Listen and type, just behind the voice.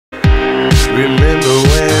Remember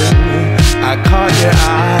when I caught your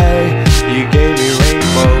eye? You gave me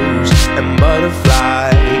rainbows and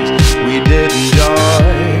butterflies. We did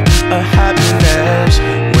enjoy a happiness.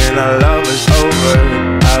 When our love was over,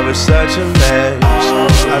 I was such a mess.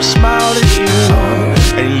 I smiled at you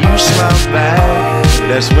and you smiled back.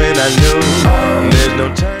 That's when I knew there's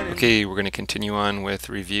no turning. Okay, we're going to continue on with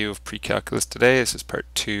review of pre-calculus today. This is part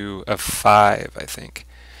 2 of 5, I think.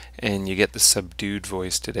 And you get the subdued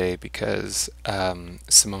voice today because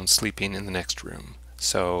Simone's sleeping in the next room.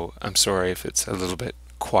 So I'm sorry if it's a little bit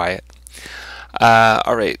quiet.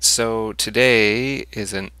 Alright, so today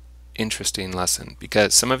is an interesting lesson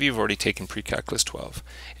because some of you have already taken pre-calculus 12.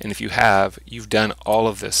 And if you have, you've done all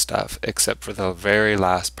of this stuff except for the very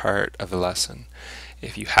last part of the lesson.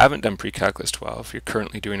 If you haven't done pre-calculus 12, you're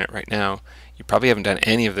currently doing it right now, you probably haven't done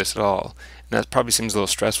any of this at all. And that probably seems a little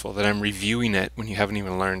stressful that I'm reviewing it when you haven't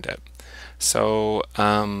even learned it. So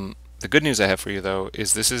the good news I have for you though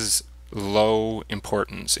is this is low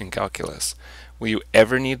importance in calculus. Will you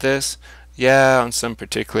ever need this? Yeah, on some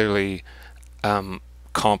particularly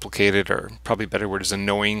complicated, or probably better word is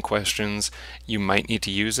annoying questions, you might need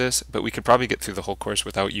to use this, but we could probably get through the whole course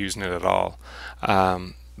without using it at all.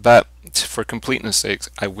 But for completeness sakes,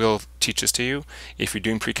 I will teach this to you. If you're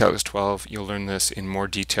doing pre-calculus 12, you'll learn this in more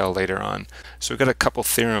detail later on. So we've got a couple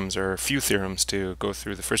theorems, or a few theorems to go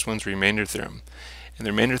through. The first one's remainder theorem. And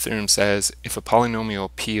the remainder theorem says if a polynomial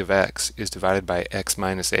p of x is divided by x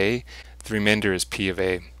minus a, the remainder is p of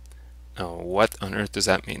a. Now, what on earth does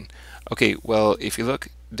that mean? Okay, well, if you look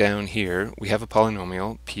down here, we have a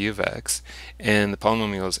polynomial, p of x, and the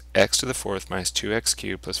polynomial is x to the fourth minus 2x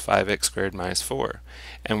cubed plus 5x squared minus 4.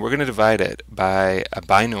 And we're going to divide it by a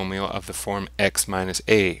binomial of the form x minus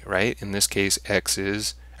a, right? In this case, a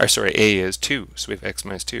is 2, so we have x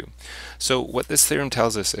minus 2. So what this theorem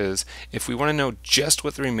tells us is, if we want to know just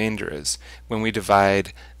what the remainder is, when we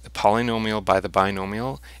divide the polynomial by the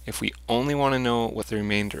binomial, if we only want to know what the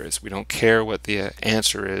remainder is, we don't care what the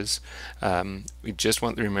answer is, we just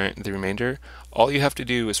want the remainder, all you have to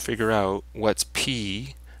do is figure out what's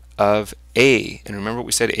p of a. And remember what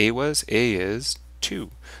we said a was? A is 2.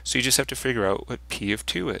 So you just have to figure out what p of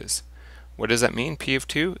 2 is. What does that mean, p of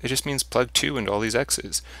 2? It just means plug 2 into all these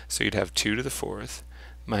x's. So you'd have 2 to the fourth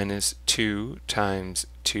minus 2 times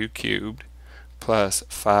 2 cubed plus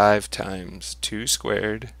 5 times 2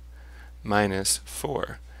 squared minus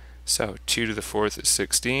 4. So 2 to the fourth is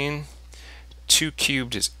 16. 2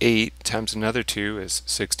 cubed is 8 times another 2 is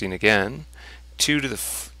 16 again. 2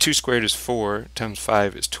 squared is 4 times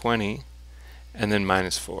 5 is 20, and then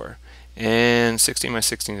minus 4. And 16 minus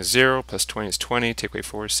 16 is 0, plus 20 is 20, take away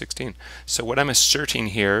 4 is 16. So what I'm asserting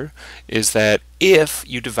here is that if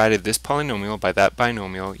you divided this polynomial by that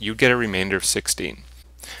binomial, you'd get a remainder of 16.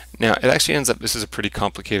 Now it actually ends up, this is a pretty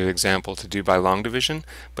complicated example to do by long division,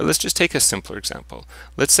 but let's just take a simpler example.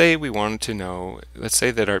 Let's say we wanted to know, let's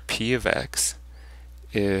say that our p of x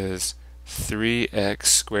is 3x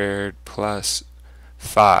squared plus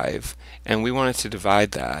 5, and we wanted to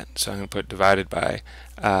divide that, so I'm going to put divided by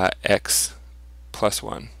x plus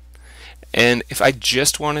 1. And if I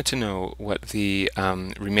just wanted to know what the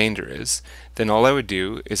remainder is, then all I would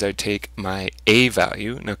do is I'd take my a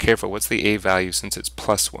value. Now careful, what's the a value since it's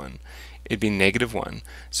plus 1? It'd be negative 1.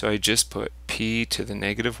 So I just put p to the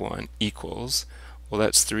negative 1 equals, well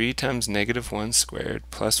that's 3 times negative 1 squared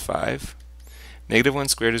plus 5. Negative 1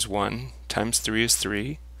 squared is 1 times 3 is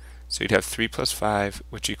 3. So you'd have 3 plus 5,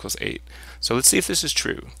 which equals 8. So let's see if this is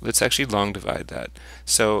true. Let's actually long divide that.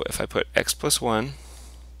 So if I put x plus 1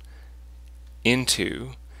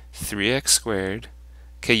 into 3x squared,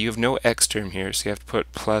 okay, you have no x term here, so you have to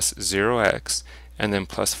put plus 0x and then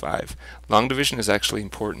plus 5. Long division is actually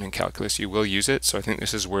important in calculus. You will use it, so I think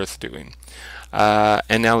this is worth doing.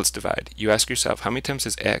 And now let's divide. You ask yourself, how many times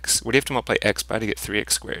is x? What do you have to multiply x by to get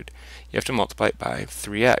 3x squared? You have to multiply it by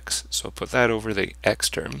 3x. So I'll put that over the x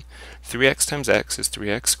term. 3x times x is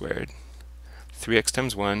 3x squared. 3x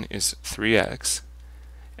times 1 is 3x.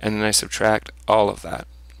 And then I subtract all of that.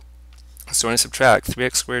 So when I subtract,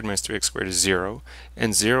 3x squared minus 3x squared is 0,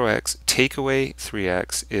 and 0x take away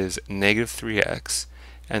 3x is negative 3x,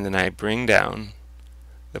 and then I bring down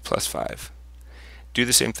the plus 5. Do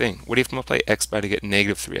the same thing. What do you have to multiply x by to get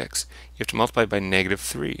negative 3x? You have to multiply by negative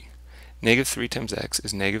 3. Negative 3 times x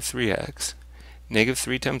is negative 3x. Negative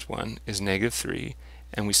 3 times 1 is negative 3,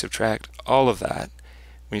 and we subtract all of that.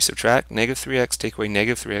 When you subtract, negative 3x take away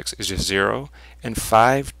negative 3x is just 0, and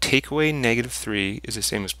 5 take away negative 3 is the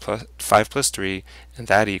same as 5 plus 3, and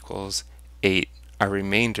that equals 8. Our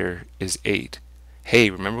remainder is 8. Hey,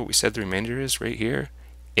 remember what we said the remainder is right here?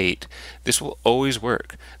 8. This will always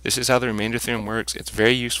work. This is how the remainder theorem works. It's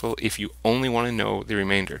very useful if you only want to know the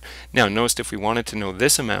remainder. Now notice if we wanted to know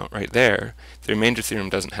this amount right there, the remainder theorem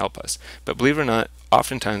doesn't help us. But believe it or not,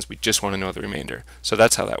 oftentimes we just want to know the remainder. So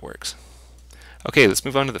that's how that works. Okay, let's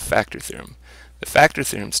move on to the factor theorem. The factor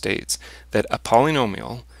theorem states that a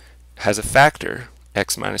polynomial has a factor,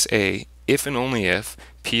 x minus a, if and only if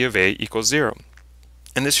p of a equals 0.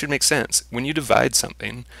 And this should make sense. When you divide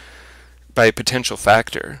something by a potential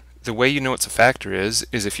factor, the way you know it's a factor is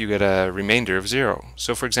if you get a remainder of 0.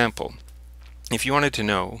 So for example, if you wanted to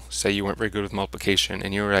know, say you weren't very good with multiplication,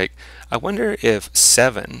 and you were like, I wonder if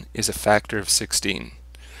 7 is a factor of 16.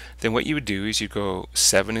 Then what you would do is you'd go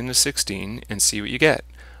 7 into 16 and see what you get.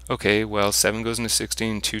 Okay, well 7 goes into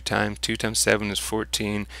 16 2 times. 2 times 7 is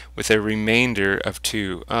 14 with a remainder of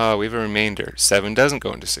 2. Oh, we have a remainder. 7 doesn't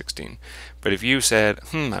go into 16. But if you said,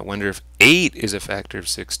 I wonder if 8 is a factor of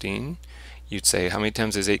 16, you'd say, how many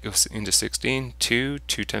times does 8 go into 16? 2.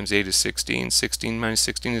 2 times 8 is 16. 16 minus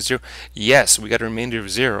 16 is 0. Yes, we got a remainder of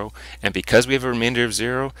 0. And because we have a remainder of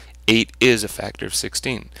 0, 8 is a factor of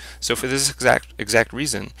 16. So for this exact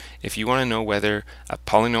reason, if you want to know whether a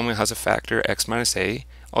polynomial has a factor x minus a,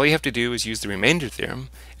 all you have to do is use the remainder theorem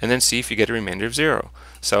and then see if you get a remainder of 0.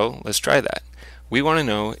 So let's try that. We want to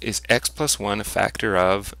know, is x plus 1 a factor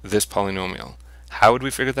of this polynomial? How would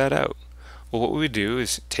we figure that out? Well, what we would do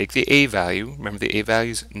is take the a value, remember the a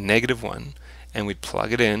value is -1, and we'd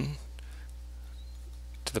plug it in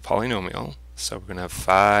to the polynomial. So we're going to have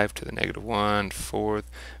 5 to the -1 fourth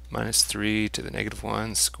minus 3 to the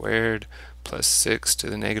 -1 squared plus 6 to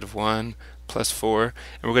the -1 plus 4,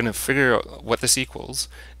 and we're going to figure out what this equals.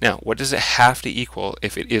 Now, what does it have to equal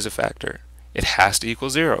if it is a factor? It has to equal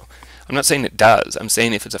 0. I'm not saying it does. I'm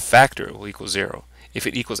saying if it's a factor, it will equal 0. If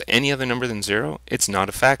it equals any other number than 0, it's not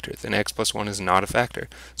a factor. Then x plus 1 is not a factor.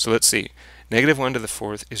 So let's see. -1 to the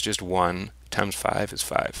 4th is just 1 times 5 is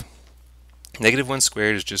 5. -1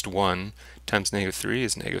 squared is just 1 times -3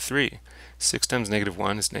 is -3. 6 times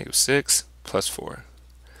 -1 is -6 plus 4.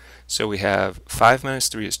 So we have 5 minus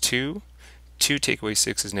 3 is 2. 2 take away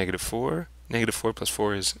 6 is -4. -4 plus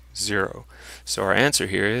 4 is 0. So our answer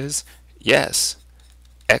here is yes,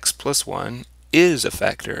 x plus 1 is a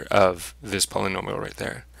factor of this polynomial right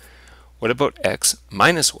there. What about x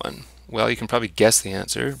minus 1? Well, you can probably guess the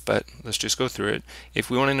answer, but let's just go through it. If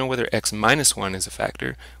we want to know whether x minus 1 is a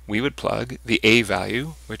factor, we would plug the a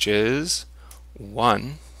value, which is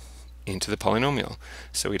 1, into the polynomial.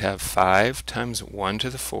 So we'd have 5 times 1 to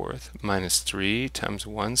the 4th minus 3 times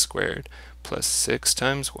 1 squared plus 6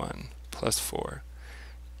 times 1 plus 4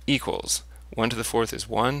 equals 1 to the 4th is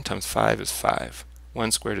 1 times 5 is 5.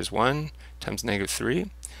 1 squared is 1 times -3.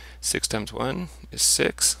 6 times 1 is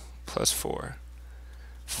 6 plus 4.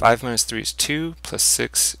 5 minus 3 is 2 plus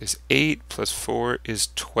 6 is 8 plus 4 is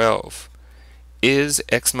 12. Is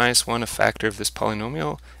x minus 1 a factor of this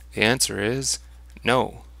polynomial? The answer is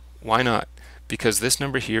no. Why not? Because this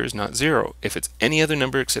number here is not 0. If it's any other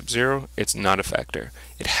number except 0, it's not a factor.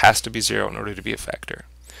 It has to be 0 in order to be a factor.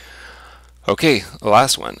 Okay, the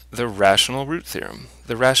last one, the rational root theorem.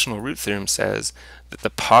 The rational root theorem says that the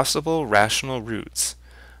possible rational roots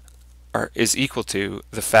is equal to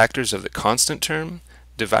the factors of the constant term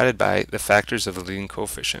divided by the factors of the leading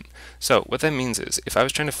coefficient. So what that means is, if I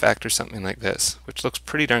was trying to factor something like this, which looks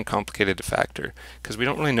pretty darn complicated to factor, because we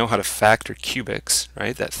don't really know how to factor cubics,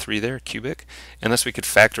 right? That 3 there, cubic, unless we could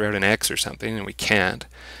factor out an x or something, and we can't.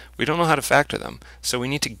 We don't know how to factor them, so we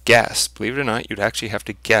need to guess. Believe it or not, you'd actually have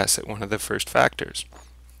to guess at one of the first factors.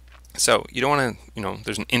 So you don't want to,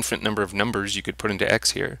 there's an infinite number of numbers you could put into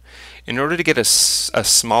x here. In order to get a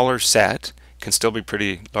smaller set, can still be a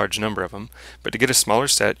pretty large number of them, but to get a smaller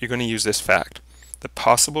set, you're going to use this fact. The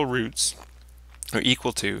possible roots are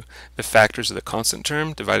equal to the factors of the constant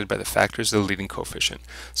term divided by the factors of the leading coefficient.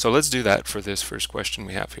 So let's do that for this first question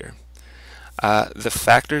we have here. The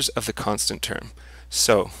factors of the constant term.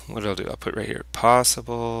 So what I'll do, I'll put right here,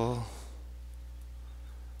 possible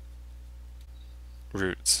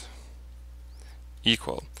roots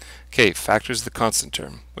equal. Okay, factors of the constant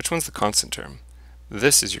term. Which one's the constant term?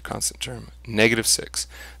 This is your constant term, -6.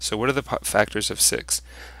 So what are the factors of 6?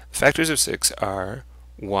 Factors of 6 are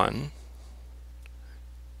 1,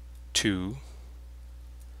 2,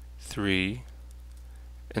 3,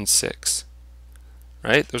 and 6.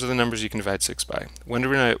 Right? Those are the numbers you can divide 6 by.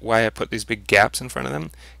 Wondering why I put these big gaps in front of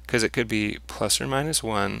them? Because it could be plus or minus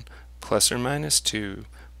 1, plus or minus 2,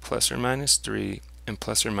 plus or minus 3, and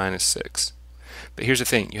plus or minus 6. But here's the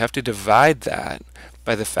thing, you have to divide that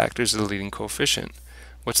by the factors of the leading coefficient.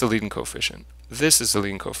 What's the leading coefficient? This is the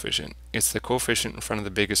leading coefficient. It's the coefficient in front of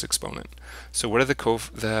the biggest exponent. So what are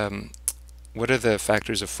the what are the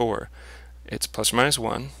factors of 4? It's plus or minus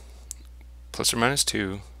 1, plus or minus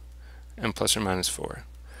 2, and plus or minus 4.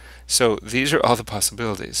 So these are all the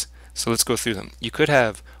possibilities. So let's go through them. You could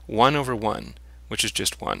have 1 over 1, which is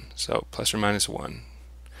just 1, so plus or minus 1.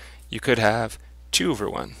 You could have 2 over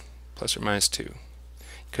 1, plus or minus 2. You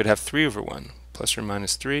could have 3 over 1, plus or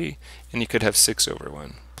minus 3, and you could have 6 over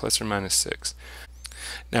 1, plus or minus 6.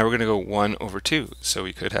 Now we're going to go 1 over 2, so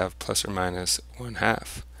we could have plus or minus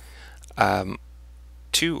 1/2.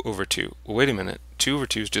 2 over 2, well, wait a minute, 2 over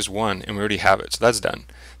 2 is just 1, and we already have it, so that's done.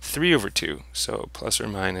 3 over 2, so plus or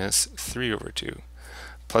minus 3 over 2.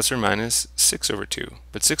 Plus or minus 6 over 2,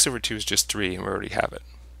 but 6 over 2 is just 3, and we already have it.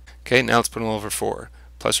 Okay, now let's put them all over 4.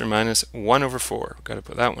 Plus or minus 1 over 4, we've got to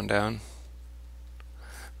put that one down.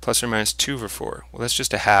 Plus or minus 2 over 4, well, that's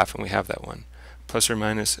just a half, and we have that one. Plus or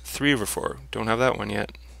minus 3 over 4, don't have that one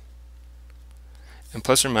yet. And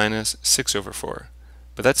plus or minus 6 over 4.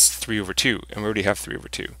 But that's 3 over 2, and we already have 3 over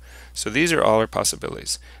 2. So these are all our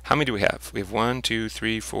possibilities. How many do we have? We have 1, 2,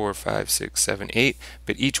 3, 4, 5, 6, 7, 8,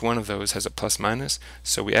 but each one of those has a plus minus,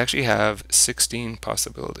 so we actually have 16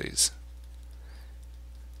 possibilities.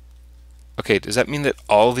 Okay, does that mean that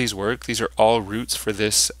all these work? These are all roots for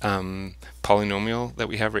this polynomial that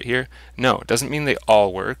we have right here? No, it doesn't mean they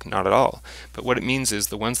all work, not at all. But what it means is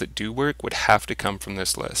the ones that do work would have to come from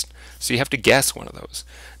this list. So you have to guess one of those.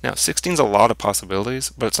 Now, 16 is a lot of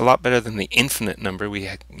possibilities, but it's a lot better than the infinite number we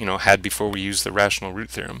had before we used the rational root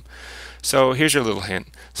theorem. So here's your little hint.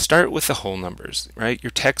 Start with the whole numbers, right?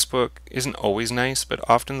 Your textbook isn't always nice, but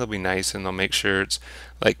often they'll be nice and they'll make sure it's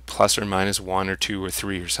like plus or minus 1 or 2 or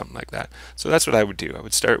 3 or something like that. So that's what I would do. I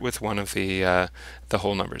would start with one of the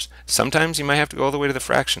whole numbers. Sometimes you might have to go all the way to the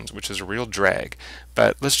fractions, which is a real drag,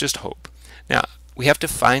 but let's just hope. Now, we have to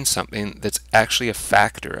find something that's actually a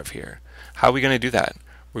factor of here. How are we going to do that?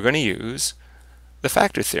 We're going to use the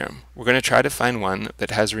factor theorem. We're going to try to find one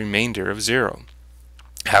that has a remainder of 0.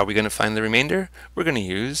 How are we going to find the remainder? We're going to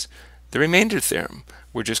use the remainder theorem.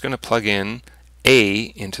 We're just going to plug in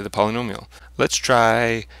a into the polynomial. Let's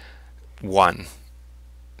try 1.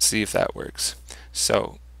 See if that works.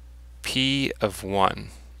 So p of 1,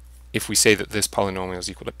 if we say that this polynomial is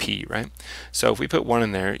equal to p, right? So if we put 1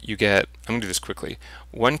 in there, you get, I'm going to do this quickly.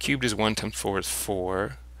 1 cubed is 1 times 4 is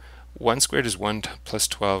 4. 1 squared is 1 plus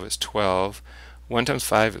 12 is 12. 1 times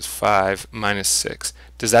 5 is 5 minus 6.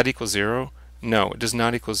 Does that equal 0? No, it does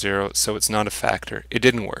not equal 0, so it's not a factor. It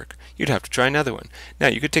didn't work. You'd have to try another one. Now,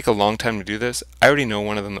 you could take a long time to do this. I already know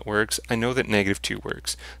one of them that works. I know that negative 2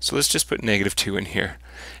 works. So let's just put negative 2 in here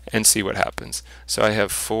and see what happens. So I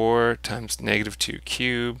have 4 times negative 2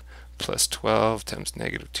 cubed plus 12 times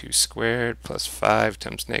negative 2 squared plus 5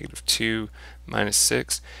 times negative 2 minus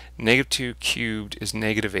 6. Negative 2 cubed is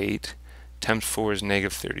negative 8 times 4 is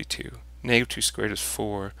negative 32. Negative 2 squared is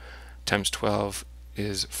 4 times 12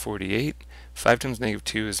 is 48. 5 times negative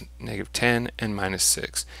 2 is negative 10 and minus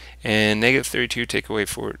 6. And negative 32 take away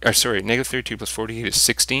negative 32 plus 48 is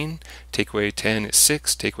 16. Take away 10 is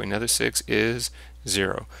 6. Take away another 6 is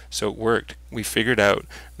 0. So it worked. We figured out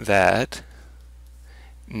that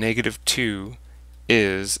negative 2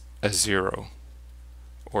 is a 0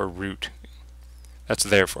 or root. That's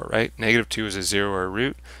therefore, right? Negative 2 is a 0 or a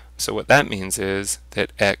root. So what that means is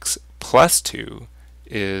that x plus 2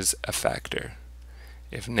 is a factor.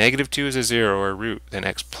 If negative 2 is a 0 or a root, then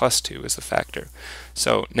x plus 2 is the factor.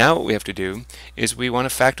 So now what we have to do is we want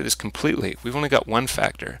to factor this completely. We've only got one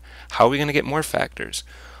factor. How are we going to get more factors?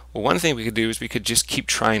 Well, one thing we could do is we could just keep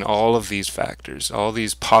trying all of these factors, all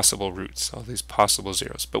these possible roots, all these possible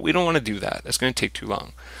zeros. But we don't want to do that. That's going to take too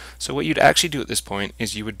long. So what you'd actually do at this point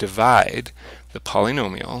is you would divide the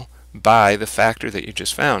polynomial by the factor that you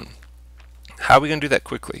just found. How are we going to do that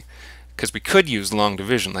quickly? Because we could use long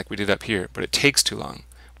division like we did up here, but it takes too long.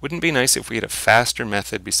 Wouldn't it be nice if we had a faster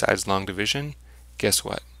method besides long division? Guess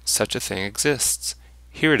what? Such a thing exists.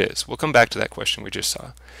 Here it is. We'll come back to that question we just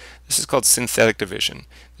saw. This is called synthetic division.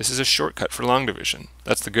 This is a shortcut for long division.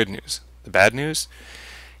 That's the good news. The bad news?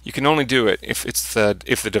 You can only do it if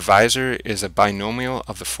the divisor is a binomial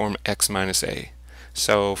of the form x minus a.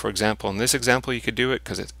 So, for example, in this example you could do it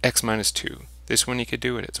because it's x minus 2. This one you could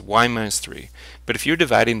do it, it's y minus 3. But if you're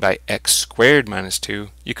dividing by x squared minus 2,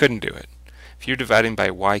 you couldn't do it. If you're dividing by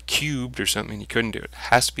y cubed or something, you couldn't do it. It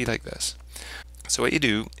has to be like this. So what you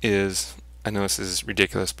do is, I know this is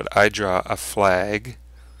ridiculous, but I draw a flagpole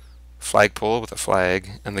with a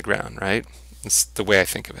flag and the ground, right? That's the way I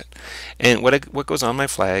think of it. And what goes on my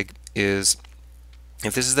flag is,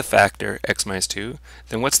 if this is the factor x minus 2,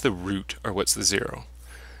 then what's the root or what's the 0?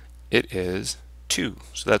 It is 2,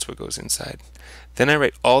 so that's what goes inside. Then I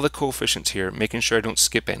write all the coefficients here, making sure I don't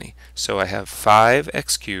skip any. So I have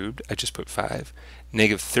 5x cubed, I just put 5,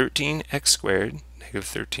 negative 13x squared, negative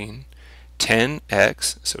 13,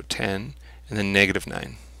 10x, so 10, and then negative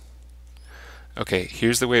 9. Okay,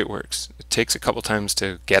 here's the way it works. It takes a couple times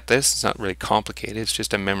to get this. It's not really complicated, it's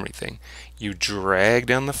just a memory thing. You drag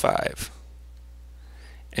down the 5,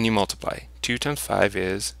 and you multiply. 2 times 5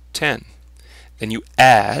 is 10. Then you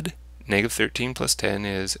add, negative 13 plus 10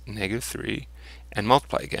 is negative 3, and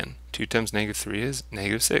multiply again. 2 times negative 3 is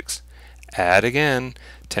negative 6. Add again,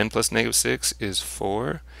 10 plus negative 6 is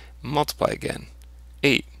 4, multiply again,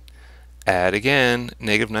 8. Add again,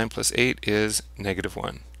 negative 9 plus 8 is negative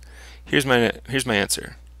 1. Here's my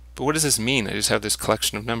answer. But what does this mean? I just have this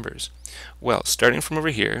collection of numbers. Well, starting from over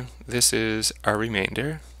here, this is our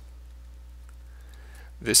remainder.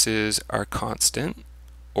 This is our constant.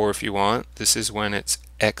 Or if you want, this is when it's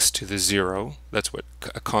x to the 0. That's what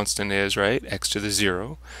a constant is, right? X to the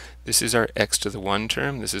 0. This is our x to the 1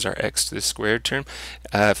 term. This is our x to the squared term.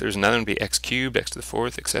 If there's another one, it would be x cubed, x to the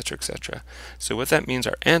 4th, etc., etc. So what that means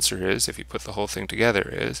our answer is, if you put the whole thing together,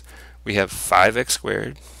 is we have 5x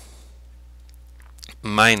squared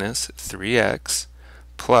minus 3x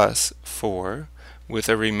plus 4 with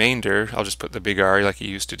a remainder, I'll just put the big R like you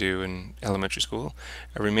used to do in elementary school,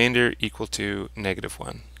 a remainder equal to negative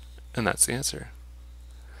 1. And that's the answer.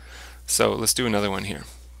 So let's do another one here.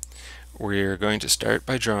 We're going to start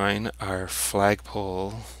by drawing our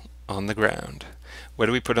flagpole on the ground. What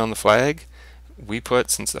do we put on the flag? We put,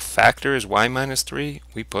 since the factor is y minus 3,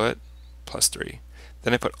 we put plus 3.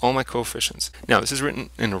 Then I put all my coefficients. Now this is written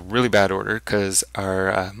in a really bad order because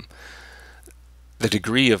our the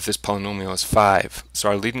degree of this polynomial is 5. So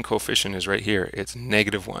our leading coefficient is right here. It's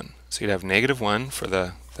negative 1. So you'd have negative 1 for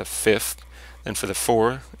the fifth. Then for the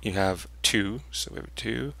 4, you have 2. So we have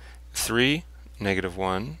 2. 3, negative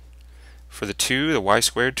 1. For the 2, the y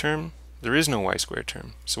squared term, there is no y squared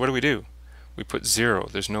term. So what do? We put 0.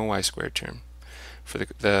 There's no y squared term. For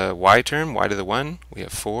the y term, y to the 1, we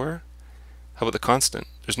have 4. How about the constant?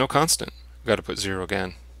 There's no constant. We've got to put 0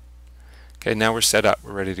 again. Okay, now we're set up.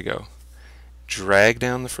 We're ready to go. Drag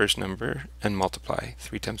down the first number and multiply.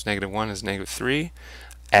 3 times negative 1 is negative 3.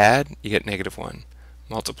 Add, you get negative 1.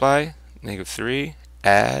 Multiply, negative 3.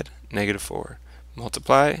 Add, negative 4.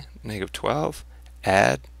 Multiply, negative 12.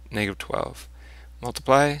 Add, negative 12.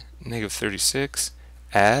 Multiply, negative 36.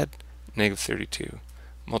 Add, negative 32.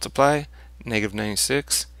 Multiply, negative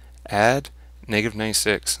 96. Add, negative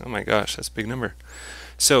 96. Oh my gosh, that's a big number.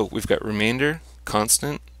 So we've got remainder,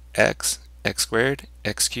 constant, x, x squared,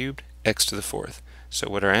 x cubed, x to the 4th. So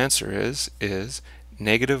what our answer is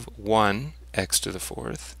negative 1 x to the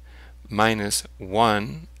 4th minus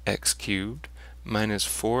 1 x cubed minus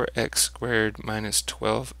 4x squared minus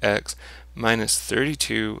 12x minus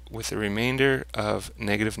 32 with a remainder of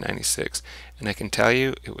negative 96. And I can tell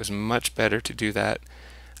you it was much better to do that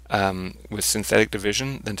with synthetic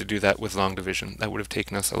division than to do that with long division. That would have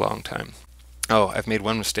taken us a long time. Oh, I've made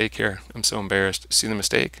one mistake here. I'm so embarrassed. See the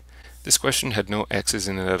mistake? This question had no x's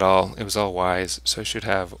in it at all. It was all y's. So I should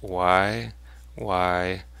have y,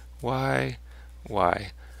 y, y,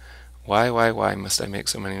 y. Why must I make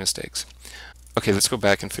so many mistakes? Okay, let's go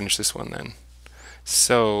back and finish this one then.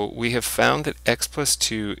 So we have found that x plus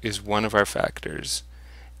 2 is one of our factors.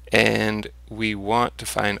 And we want to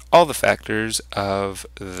find all the factors of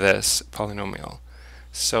this polynomial.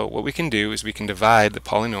 So what we can do is we can divide the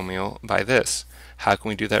polynomial by this. How can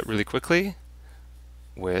we do that really quickly?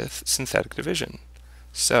 With synthetic division.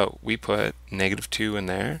 So we put negative 2 in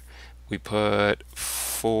there. We put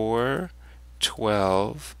 4,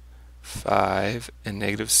 12, 5, and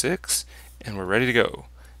negative 6, and we're ready to go.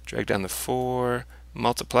 Drag down the 4,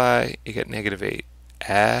 multiply, you get negative 8.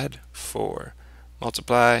 Add 4.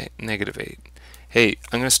 Multiply, negative 8. Hey,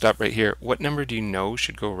 I'm going to stop right here. What number do you know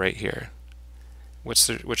should go right here? What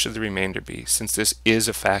should the remainder be? Since this is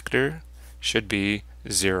a factor, should be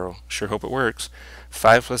 0. Sure hope it works.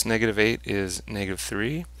 5 plus negative 8 is negative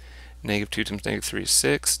 3. Negative 2 times negative 3 is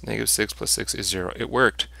 6. Negative 6 plus 6 is 0. It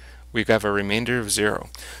worked. We have a remainder of 0.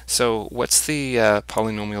 So what's the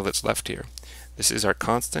polynomial that's left here? This is our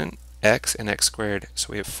constant, x and x squared. So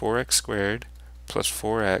we have 4x squared plus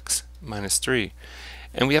 4x minus 3.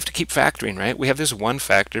 And we have to keep factoring, right? We have this one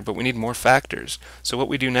factor, but we need more factors. So what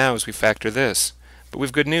we do now is we factor this. But we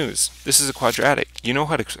have good news. This is a quadratic. You know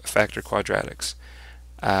how to factor quadratics.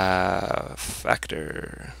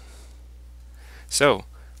 Factor. So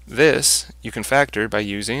this you can factor by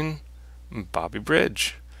using Bobby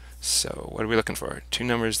Bridge. So what are we looking for? Two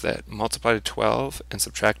numbers that multiply to 12 and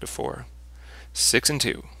subtract to 4. 6 and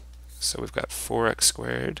 2. So we've got 4x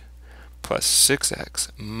squared plus 6x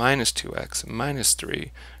minus 2x minus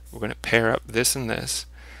 3. We're going to pair up this and this.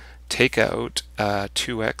 Take out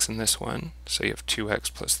 2x in this one, so you have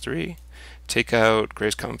 2x plus 3. Take out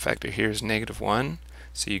greatest common factor here is negative 1,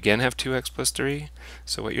 so you again have 2x plus 3.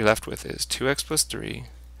 So what you're left with is 2x plus 3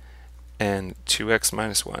 and 2x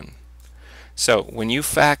minus 1. So when you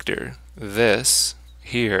factor this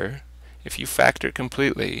here, if you factor it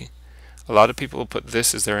completely, a lot of people will put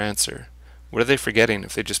this as their answer. What are they forgetting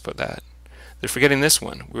if they just put that? They're forgetting this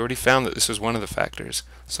one. We already found that this was one of the factors.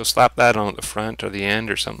 So slap that on at the front or the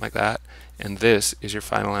end or something like that, and this is your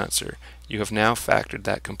final answer. You have now factored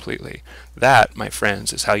that completely. That, my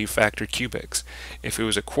friends, is how you factor cubics. If it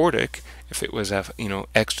was a quartic, if it was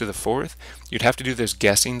x to the fourth, you'd have to do this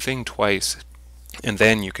guessing thing twice, and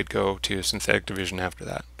then you could go to synthetic division after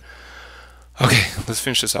that. Okay, let's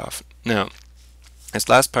finish this off. Now, this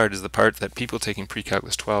last part is the part that people taking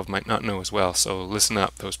PreCalculus 12 might not know as well, so listen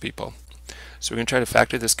up, those people. So we're going to try to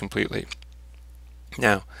factor this completely.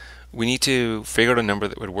 Now, we need to figure out a number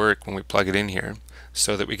that would work when we plug it in here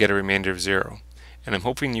so that we get a remainder of 0. And I'm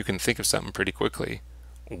hoping you can think of something pretty quickly.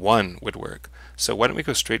 1 would work. So why don't we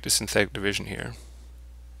go straight to synthetic division here.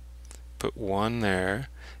 Put 1 there.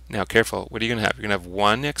 Now careful, what are you going to have? You're going to have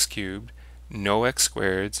 1x cubed, no x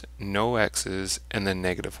squareds, no x's, and then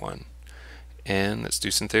negative 1. And let's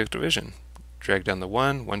do synthetic division. Drag down the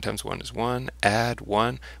 1, 1 times 1 is 1, add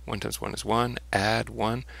 1, 1 times 1 is 1, add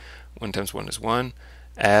 1, 1 times 1 is 1,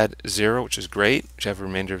 add 0, which is great, which have a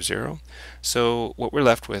remainder of 0. So what we're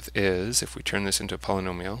left with is, if we turn this into a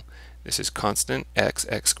polynomial, this is constant x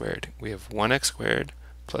squared. We have 1x squared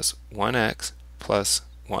plus 1x plus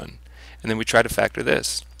 1. And then we try to factor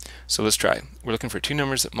this. So let's try. We're looking for two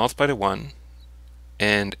numbers that multiply to 1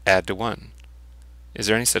 and add to 1. Is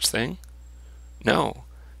there any such thing? No.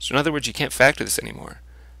 So in other words, you can't factor this anymore.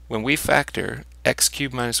 When we factor x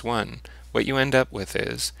cubed minus 1, what you end up with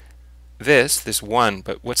is this 1,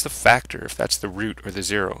 but what's the factor if that's the root or the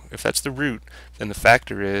 0? If that's the root, then the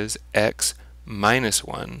factor is x minus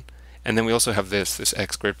 1, and then we also have this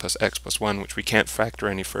x squared plus x plus 1, which we can't factor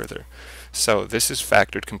any further. So this is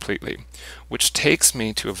factored completely, which takes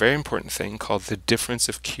me to a very important thing called the difference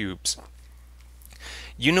of cubes.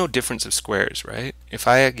 You know difference of squares, right? If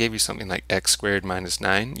I gave you something like x squared minus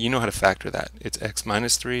 9, you know how to factor that. It's x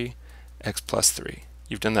minus 3, x plus 3.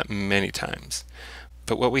 You've done that many times.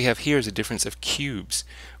 But what we have here is a difference of cubes.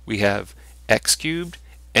 We have x cubed,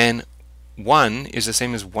 and 1 is the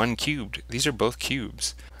same as 1 cubed. These are both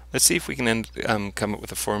cubes. Let's see if we can come up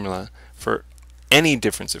with a formula for any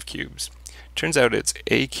difference of cubes. Turns out it's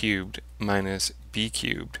a cubed minus b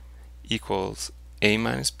cubed equals a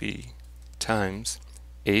minus b times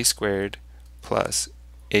a squared plus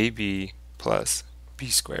ab plus b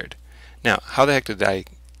squared. Now, how the heck did I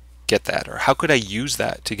get that? Or how could I use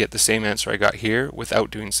that to get the same answer I got here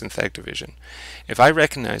without doing synthetic division? If I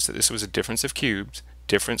recognized that this was a difference of cubes,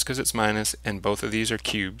 difference because it's minus, and both of these are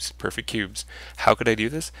cubes, perfect cubes, how could I do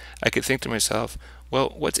this? I could think to myself,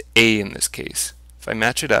 well, what's a in this case? If I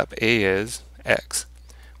match it up, a is x.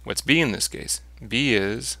 What's b in this case? b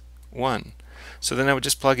is 1. So then I would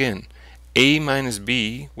just plug in. A minus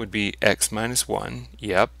b would be x minus 1.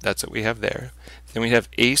 Yep, that's what we have there. Then we have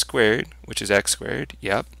a squared, which is x squared.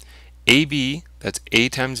 Yep. ab, that's a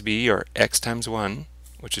times b, or x times 1,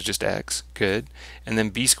 which is just x. Good. And then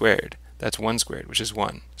b squared, that's 1 squared, which is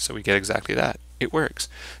 1. So we get exactly that. It works.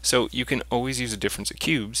 So you can always use a difference of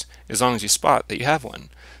cubes as long as you spot that you have one.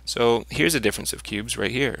 So here's a difference of cubes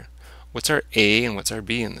right here. What's our a and what's our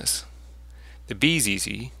b in this? The b is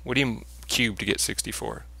easy. What do you cube to get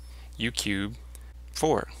 64? You cube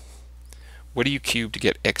 4. What do you cube to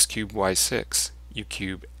get x cubed y 6? You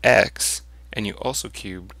cube x, and you also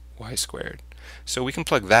cube y squared. So we can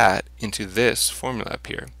plug that into this formula up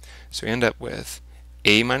here. So we end up with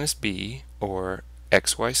a minus b, or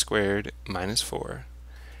xy squared minus 4,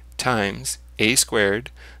 times a squared,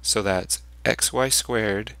 so that's xy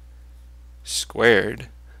squared squared,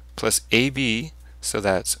 plus ab, so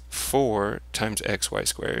that's 4 times xy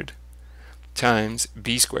squared, times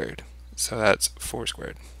b squared, so that's 4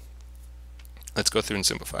 squared. Let's go through and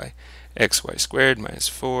simplify. Xy squared minus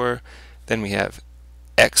 4, then we have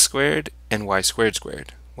x squared and y squared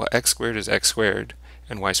squared. Well, x squared is x squared,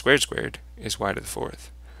 and y squared squared is y to the 4th,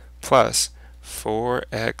 plus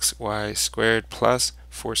 4xy squared plus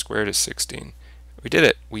 4 squared is 16. We did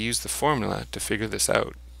it. We used the formula to figure this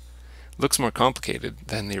out. Looks more complicated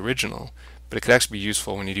than the original, but it could actually be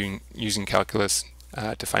useful when you're using calculus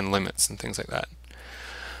to find limits and things like that.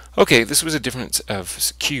 Okay, this was a difference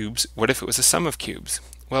of cubes. What if it was a sum of cubes?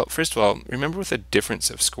 Well, first of all, remember with a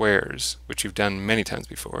difference of squares, which you've done many times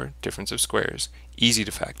before, difference of squares, easy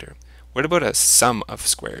to factor. What about a sum of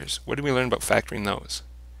squares? What did we learn about factoring those?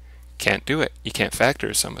 Can't do it. You can't factor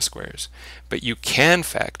a sum of squares. But you can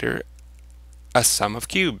factor a sum of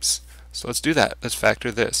cubes. So let's do that. Let's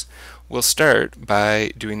factor this. We'll start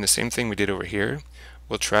by doing the same thing we did over here.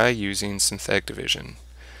 We'll try using synthetic division.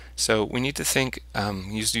 So we need to think,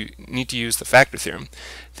 need to use the factor theorem.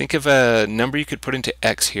 Think of a number you could put into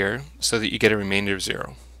x here so that you get a remainder of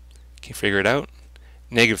 0. Can you figure it out?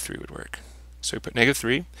 -3 would work. So we put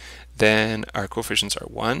 -3, then our coefficients are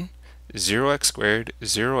 1, 0x squared,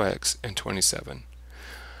 0x, and 27.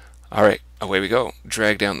 Alright, away we go.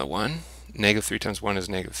 Drag down the 1. -3 times 1 is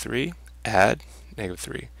 -3. Add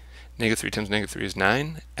 -3. -3 times -3 is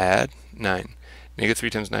 9. Add 9.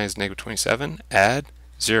 -3 times 9 is -27. Add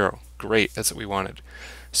 0. Great, that's what we wanted.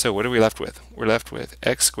 So what are we left with? We're left with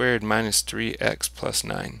x squared minus 3x plus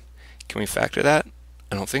 9. Can we factor that?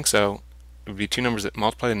 I don't think so. It would be two numbers that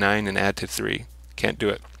multiply to 9 and add to 3. Can't do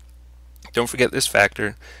it. Don't forget this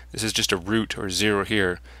factor. This is just a root or 0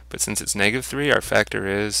 here, but since it's -3, our factor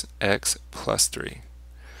is x plus 3.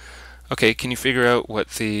 Okay, can you figure out what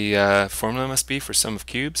the formula must be for sum of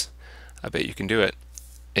cubes? I bet you can do it.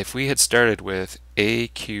 If we had started with a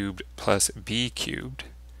cubed plus b cubed,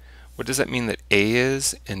 what does that mean that a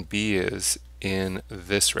is and b is in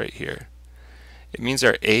this right here? It means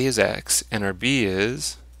our a is x and our b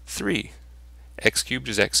is 3. X cubed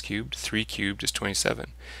is x cubed, 3 cubed is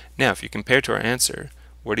 27. Now if you compare to our answer,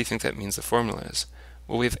 what do you think that means the formula is?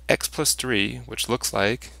 Well, we have x plus 3, which looks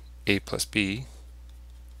like a plus b.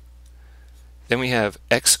 Then we have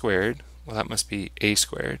x squared, well that must be a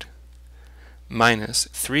squared, minus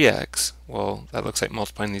 3x, well that looks like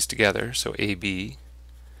multiplying these together, so ab,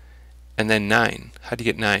 and then 9. How do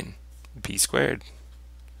you get 9? B squared.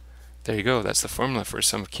 There you go, that's the formula for a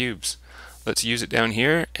sum of cubes. Let's use it down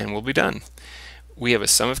here and we'll be done. We have a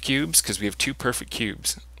sum of cubes because we have two perfect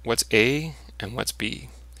cubes. What's a and what's b?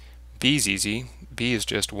 B's easy. B is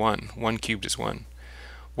just 1. 1 cubed is 1.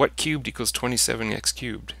 What cubed equals 27x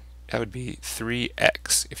cubed? That would be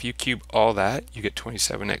 3x. If you cube all that, you get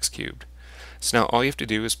 27x cubed. So now all you have to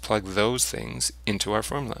do is plug those things into our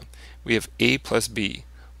formula. We have a plus b.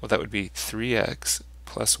 Well, that would be 3x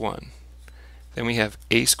plus 1. Then we have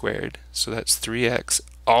a squared, so that's 3x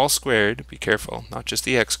all squared, be careful, not just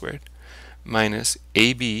the x squared, minus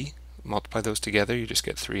ab, multiply those together, you just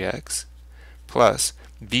get 3x, plus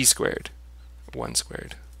b squared, 1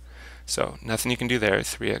 squared. So nothing you can do there,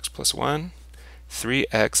 3x plus 1.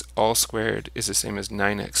 3x all squared is the same as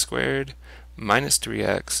 9x squared, minus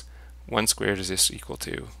 3x, 1 squared is just equal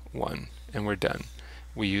to 1, and we're done.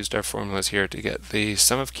 We used our formulas here to get the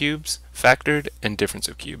sum of cubes factored and difference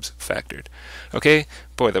of cubes factored. Okay,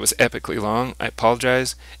 boy, that was epically long. I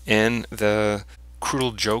apologize. And the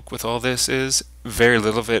cruel joke with all this is very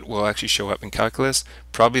little of it will actually show up in calculus.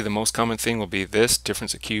 Probably the most common thing will be this,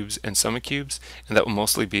 difference of cubes and sum of cubes, and that will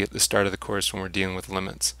mostly be at the start of the course when we're dealing with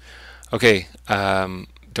limits. Okay,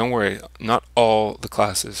 don't worry, not all the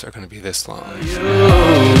classes are going to be this long. You're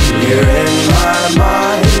in my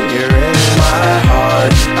mind, you're in my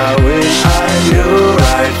heart. I wish I knew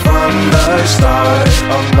right from the start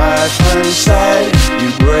of my concept.